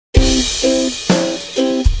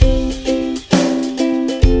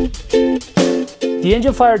The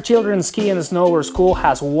Angel Fire Children's Ski and Snowboard School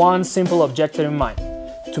has one simple objective in mind: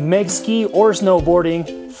 to make ski or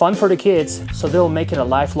snowboarding fun for the kids so they'll make it a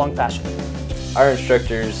lifelong passion. Our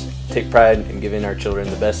instructors take pride in giving our children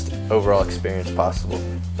the best overall experience possible,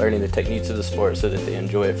 learning the techniques of the sport so that they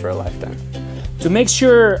enjoy it for a lifetime. To make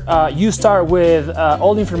sure you start with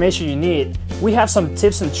all the information you need, we have some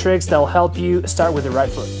tips and tricks that will help you start with the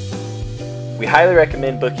right foot. We highly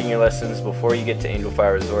recommend booking your lessons before you get to Angel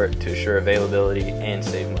Fire Resort to assure availability and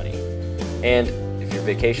save money. And if your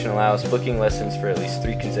vacation allows, booking lessons for at least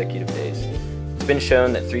 3 consecutive days. It's been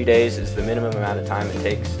shown that 3 days is the minimum amount of time it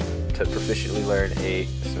takes to proficiently learn a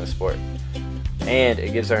snow sport. And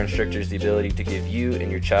it gives our instructors the ability to give you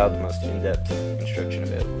and your child the most in-depth instruction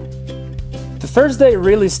available. The first day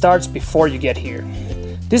really starts before you get here.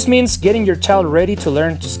 This means getting your child ready to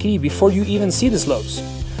learn to ski before you even see the slopes.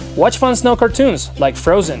 Watch fun snow cartoons like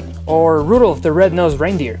Frozen or Rudolph the Red-Nosed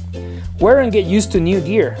Reindeer. Wear and get used to new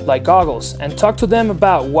gear like goggles and talk to them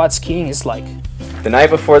about what skiing is like. The night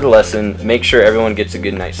before the lesson, make sure everyone gets a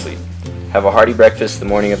good night's sleep. Have a hearty breakfast the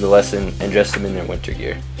morning of the lesson and dress them in their winter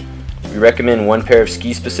gear. We recommend 1 pair of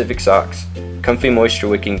ski-specific socks, comfy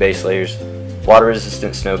moisture-wicking base layers,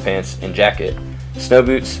 water-resistant snow pants and jacket, snow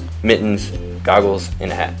boots, mittens, goggles,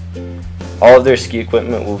 and a hat. All of their ski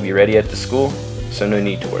equipment will be ready at the school, so no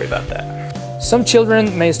need to worry about that. Some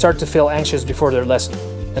children may start to feel anxious before their lesson,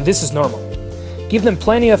 and this is normal. Give them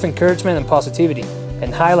plenty of encouragement and positivity,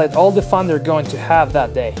 and highlight all the fun they're going to have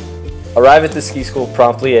that day. Arrive at the ski school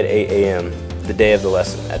promptly at 8 a.m. the day of the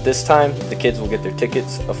lesson. At this time, the kids will get their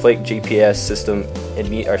tickets, a flake GPS system, and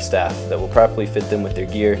meet our staff that will properly fit them with their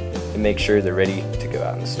gear and make sure they're ready to go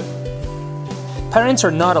out in the snow. Parents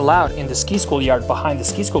are not allowed in the ski school yard behind the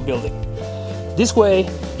ski school building. This way,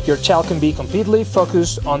 your child can be completely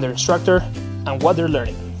focused on their instructor and what they're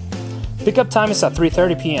learning. Pickup time is at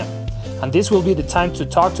 3:30 p.m. and this will be the time to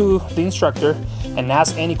talk to the instructor and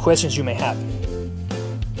ask any questions you may have.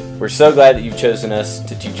 We're so glad that you've chosen us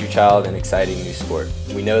to teach your child an exciting new sport.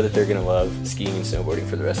 We know that they're going to love skiing and snowboarding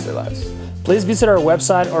for the rest of their lives. Please visit our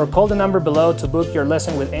website or call the number below to book your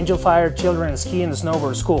lesson with Angel Fire Children's Ski and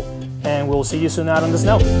Snowboard School. And we'll see you soon out on the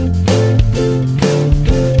snow.